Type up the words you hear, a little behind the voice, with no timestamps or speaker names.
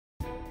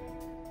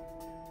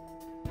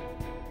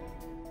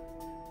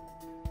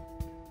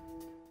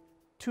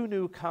Two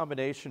new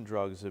combination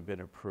drugs have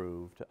been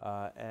approved,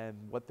 and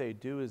what they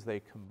do is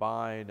they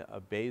combine a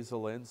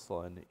basal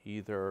insulin,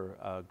 either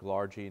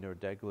glargine or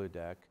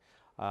degludec,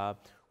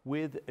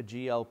 with a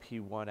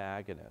GLP-1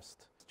 agonist.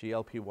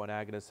 GLP-1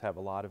 agonists have a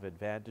lot of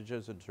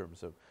advantages in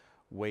terms of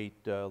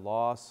weight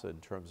loss, in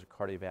terms of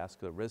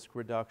cardiovascular risk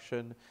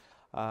reduction.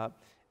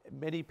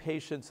 Many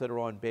patients that are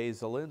on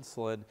basal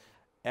insulin,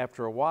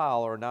 after a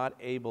while, are not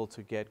able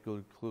to get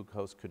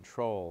glucose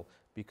control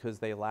because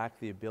they lack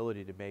the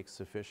ability to make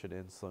sufficient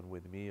insulin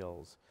with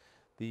meals.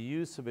 The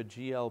use of a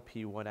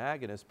GLP-1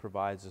 agonist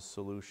provides a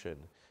solution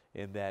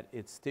in that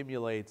it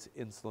stimulates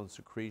insulin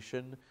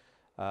secretion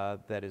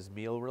that is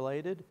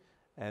meal-related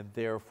and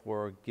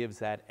therefore gives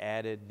that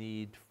added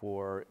need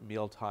for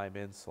mealtime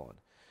insulin.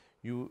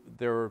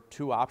 There are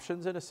two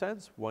options in a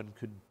sense. One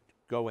could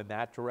go in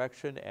that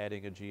direction,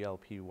 adding a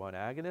GLP-1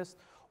 agonist,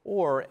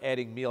 or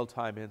adding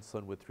mealtime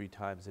insulin with 3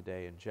 times a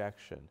day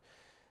injection.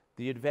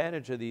 The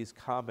advantage of these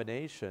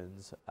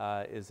combinations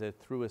is that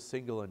through a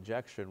single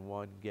injection,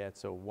 one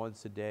gets a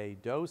once-a-day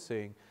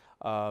dosing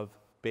of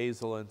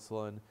basal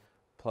insulin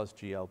plus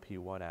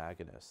GLP-1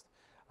 agonist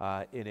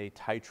in a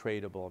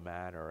titratable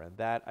manner. And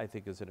that, I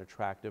think, is an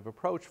attractive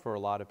approach for a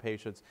lot of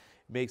patients.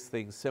 It makes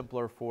things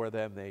simpler for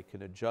them. They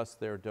can adjust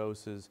their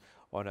doses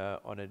on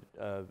a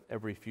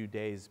every few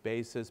days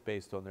basis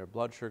based on their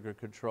blood sugar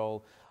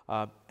control,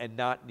 and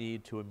not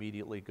need to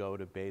immediately go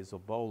to basal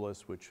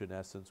bolus, which in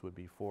essence would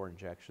be 4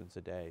 injections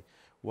a day.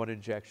 1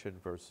 injection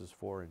versus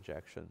 4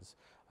 injections.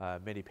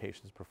 Many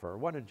patients prefer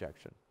 1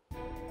 injection.